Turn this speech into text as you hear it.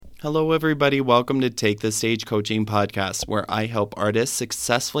Hello, everybody. Welcome to Take the Stage Coaching Podcast, where I help artists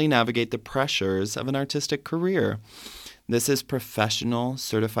successfully navigate the pressures of an artistic career. This is professional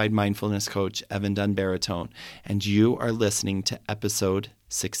certified mindfulness coach Evan Dunbaritone, and you are listening to episode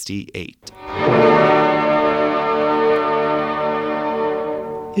 68.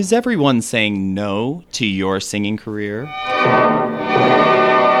 Is everyone saying no to your singing career?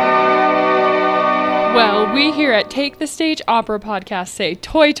 Well, we here at Take the Stage Opera Podcast say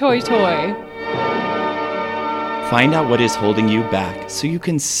toy, toy, toy. Find out what is holding you back so you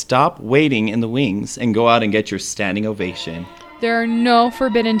can stop waiting in the wings and go out and get your standing ovation. There are no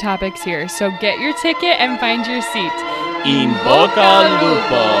forbidden topics here, so get your ticket and find your seat. In Bocca al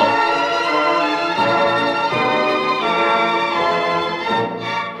Lupo!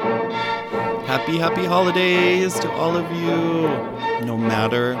 Happy holidays to all of you. No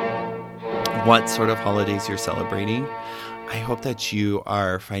matter what sort of holidays you're celebrating, I hope that you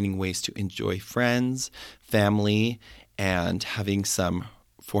are finding ways to enjoy friends, family, and having some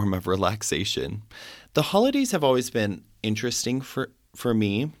form of relaxation. The holidays have always been interesting for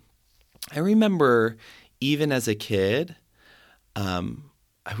me. I remember even as a kid, I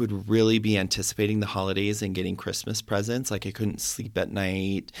would really be anticipating the holidays and getting Christmas presents. Like I couldn't sleep at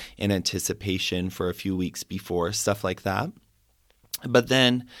night in anticipation for a few weeks before, stuff like that. But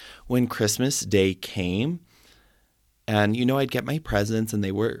then when Christmas Day came, and I'd get my presents and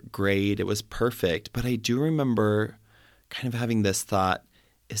they were great, it was perfect. But I do remember kind of having this thought,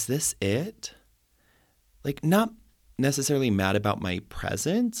 is this it? Like not necessarily mad about my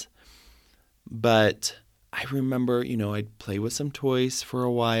present, but I remember, I'd play with some toys for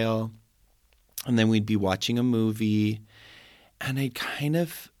a while and then we'd be watching a movie and I'd kind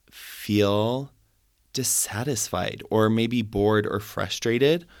of feel dissatisfied or maybe bored or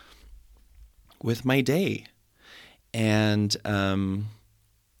frustrated with my day. And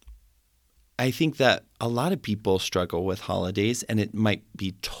I think that a lot of people struggle with holidays, and it might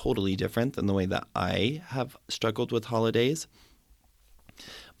be totally different than the way that I have struggled with holidays.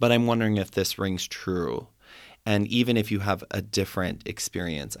 But I'm wondering if this rings true. And even if you have a different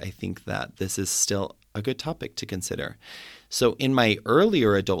experience, I think that this is still a good topic to consider. So in my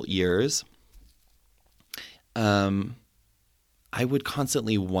earlier adult years, I would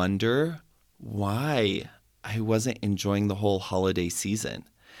constantly wonder why I wasn't enjoying the whole holiday season.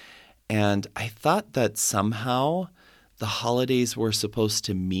 And I thought that somehow the holidays were supposed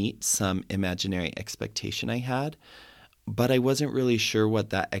to meet some imaginary expectation I had, but I wasn't really sure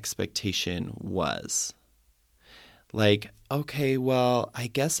what that expectation was. Like, okay, well, I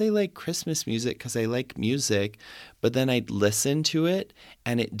guess I like Christmas music because I like music, but then I'd listen to it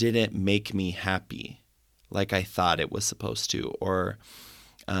and it didn't make me happy like I thought it was supposed to. Or,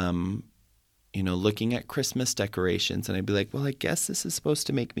 looking at Christmas decorations and I'd be like, well, I guess this is supposed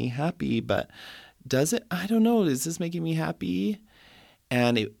to make me happy, but does it? I don't know. Is this making me happy?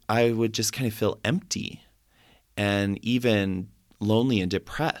 And I would just kind of feel empty and even lonely and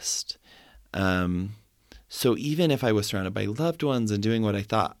depressed. So even if I was surrounded by loved ones and doing what I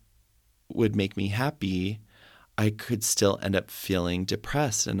thought would make me happy, I could still end up feeling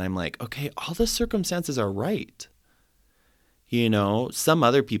depressed. And I'm like, okay, all the circumstances are right. Some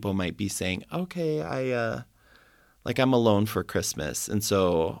other people might be saying, okay, I'm alone for Christmas. And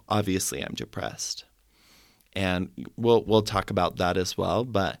so obviously I'm depressed. And we'll talk about that as well.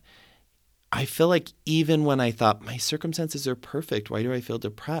 But I feel like even when I thought my circumstances are perfect, why do I feel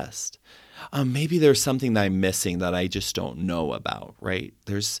depressed? Maybe there's something that I'm missing that I just don't know about, right?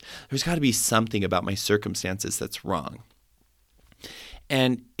 There's got to be something about my circumstances that's wrong.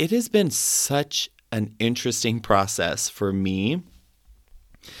 And it has been such an interesting process for me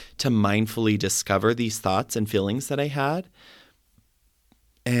to mindfully discover these thoughts and feelings that I had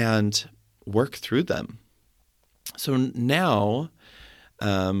and work through them. So now,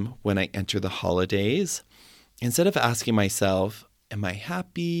 when I enter the holidays, instead of asking myself, am I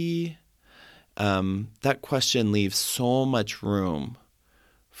happy? That question leaves so much room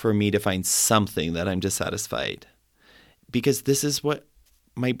for me to find something that I'm dissatisfied. Because this is what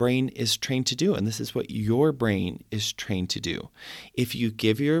my brain is trained to do, and this is what your brain is trained to do. If you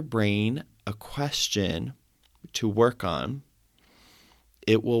give your brain a question to work on,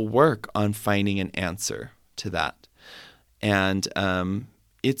 it will work on finding an answer to that. And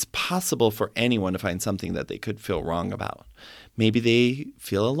it's possible for anyone to find something that they could feel wrong about. Maybe they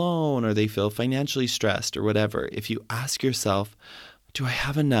feel alone or they feel financially stressed or whatever. If you ask yourself, do I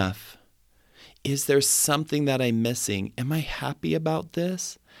have enough? Is there something that I'm missing? Am I happy about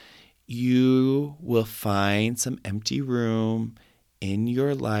this? You will find some empty room in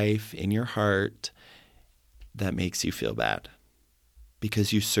your life, in your heart, that makes you feel bad.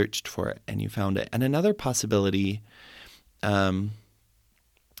 because you searched for it and you found it. And another possibility that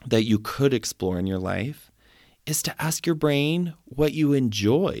you could explore in your life is to ask your brain what you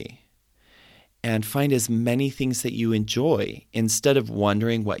enjoy and find as many things that you enjoy. Instead of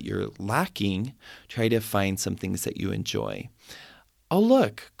wondering what you're lacking, try to find some things that you enjoy. Oh,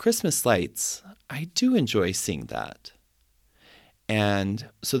 look, Christmas lights. I do enjoy seeing that. And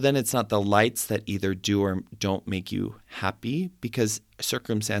so then it's not the lights that either do or don't make you happy, because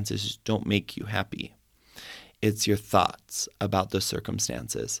circumstances don't make you happy. It's your thoughts about the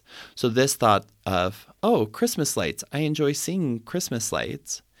circumstances. So this thought of, oh, Christmas lights, I enjoy seeing Christmas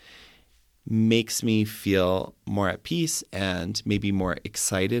lights, makes me feel more at peace and maybe more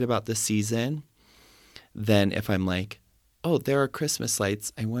excited about the season than if I'm like, oh, there are Christmas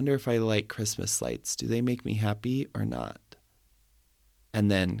lights. I wonder if I like Christmas lights. Do they make me happy or not?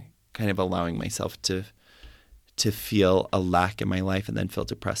 And then kind of allowing myself to feel a lack in my life and then feel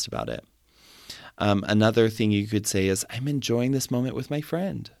depressed about it. Another thing you could say is, I'm enjoying this moment with my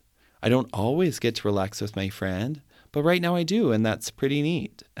friend. I don't always get to relax with my friend, but right now I do, and that's pretty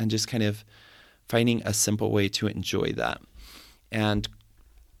neat. And just kind of finding a simple way to enjoy that. And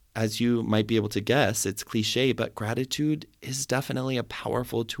as you might be able to guess, it's cliche, but gratitude is definitely a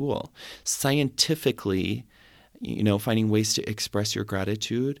powerful tool. Scientifically, finding ways to express your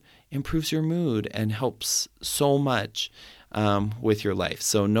gratitude improves your mood and helps so much with your life.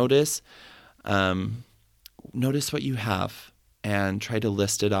 So notice what you have and try to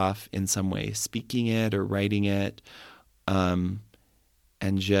list it off in some way, speaking it or writing it, and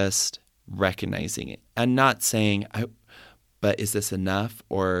just recognizing it and not saying, but is this enough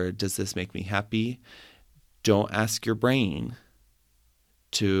or does this make me happy? Don't ask your brain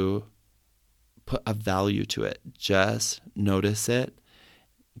to put a value to it. Just notice it,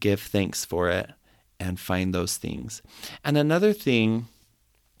 give thanks for it, and find those things. And another thing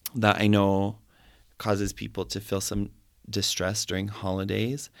that I know causes people to feel some distress during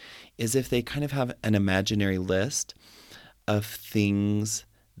holidays is if they kind of have an imaginary list of things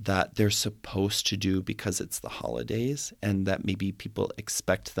that they're supposed to do because it's the holidays and that maybe people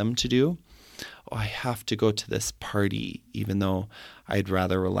expect them to do. Oh, I have to go to this party even though I'd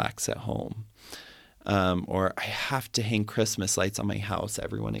rather relax at home. Or I have to hang Christmas lights on my house.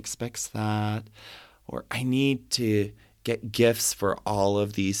 Everyone expects that. Or I need to get gifts for all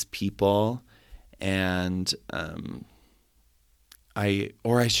of these people, and I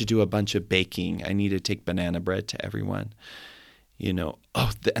should do a bunch of baking. I need to take banana bread to everyone.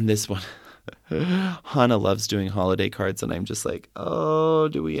 And this one, Hannah loves doing holiday cards, and I'm just like, oh,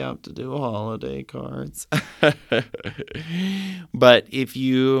 do we have to do holiday cards? But if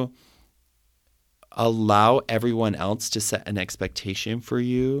you allow everyone else to set an expectation for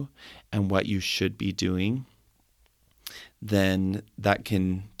you and what you should be doing, then that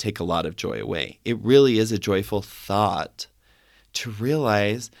can take a lot of joy away. It really is a joyful thought to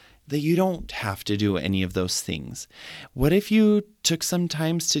realize that you don't have to do any of those things. What if you took some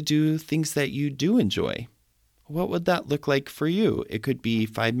time to do things that you do enjoy? What would that look like for you? It could be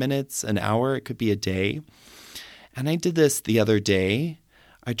 5 minutes, an hour, it could be a day. And I did this the other day.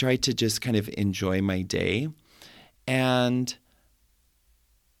 I tried to just kind of enjoy my day. And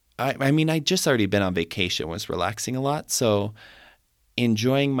I'd just already been on vacation, was relaxing a lot. So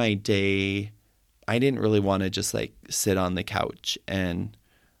enjoying my day, I didn't really want to just like sit on the couch and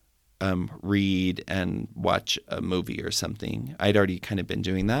read and watch a movie or something. I'd already kind of been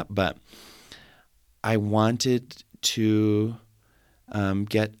doing that, but I wanted to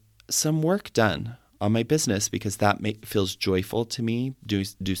get some work done on my business because that feels joyful to me, do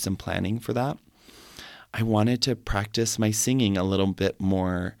some planning for that. I wanted to practice my singing a little bit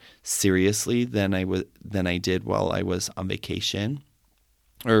more seriously than I did while I was on vacation.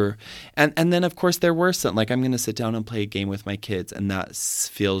 And then of course there were some, like I'm going to sit down and play a game with my kids, and that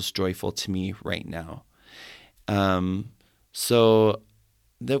feels joyful to me right now. So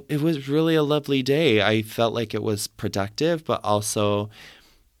it was really a lovely day. I felt like it was productive, but also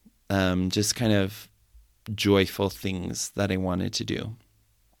just kind of joyful things that I wanted to do.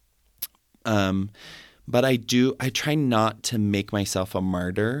 But I try not to make myself a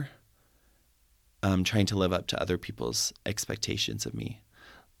martyr, trying to live up to other people's expectations of me.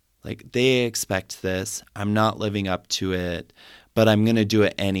 Like, they expect this, I'm not living up to it, but I'm going to do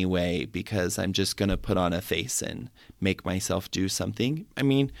it anyway because I'm just going to put on a face and make myself do something. I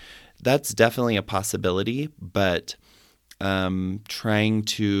mean, that's definitely a possibility, but trying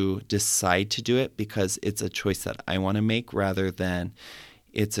to decide to do it because it's a choice that I want to make rather than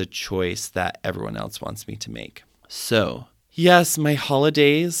it's a choice that everyone else wants me to make. So, yes, my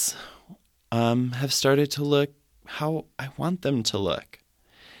holidays have started to look how I want them to look.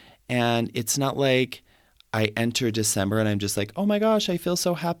 And it's not like I enter December and I'm just like, oh my gosh, I feel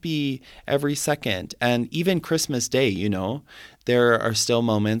so happy every second. And even Christmas Day, you know, there are still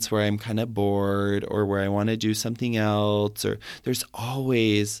moments where I'm kind of bored or where I want to do something else, or there's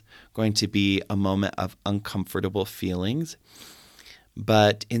always going to be a moment of uncomfortable feelings.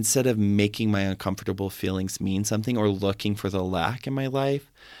 But instead of making my uncomfortable feelings mean something or looking for the lack in my life,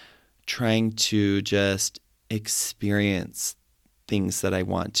 trying to just experience things that I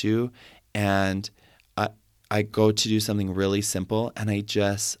want to, and I go to do something really simple and I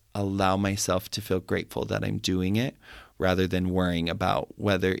just allow myself to feel grateful that I'm doing it rather than worrying about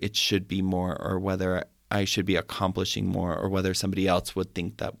whether it should be more or whether I should be accomplishing more or whether somebody else would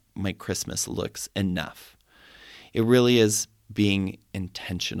think that my Christmas looks enough. It really is being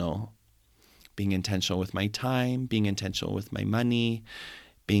intentional with my time, being intentional with my money,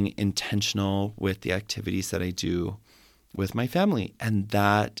 being intentional with the activities that I do with my family. And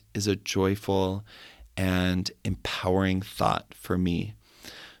that is a joyful and empowering thought for me.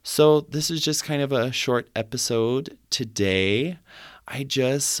 So this is just kind of a short episode today. I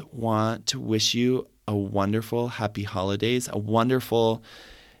just want to wish you a wonderful, happy holidays, a wonderful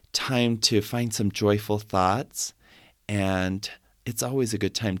time to find some joyful thoughts. And it's always a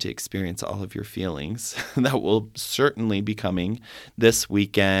good time to experience all of your feelings that will certainly be coming this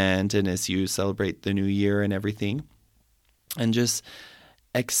weekend and as you celebrate the new year and everything. And just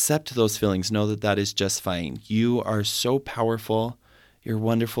accept those feelings. Know that that is just fine. You are so powerful. You're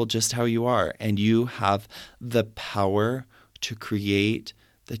wonderful just how you are. And you have the power to create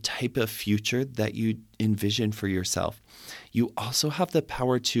the type of future that you envision for yourself. You also have the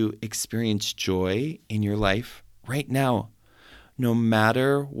power to experience joy in your life right now. No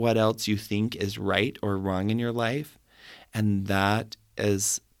matter what else you think is right or wrong in your life. And that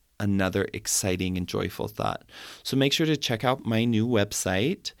is another exciting and joyful thought. So make sure to check out my new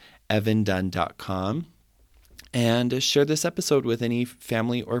website, evandunn.com, and share this episode with any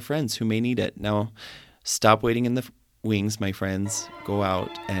family or friends who may need it. Now, stop waiting in the wings, my friends. Go out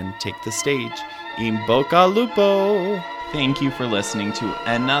and take the stage. In Boca Lupo! Thank you for listening to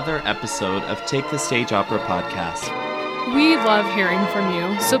another episode of Take the Stage Opera Podcast. We love hearing from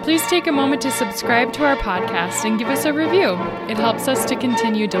you, so please take a moment to subscribe to our podcast and give us a review. It helps us to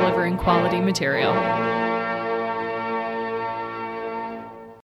continue delivering quality material.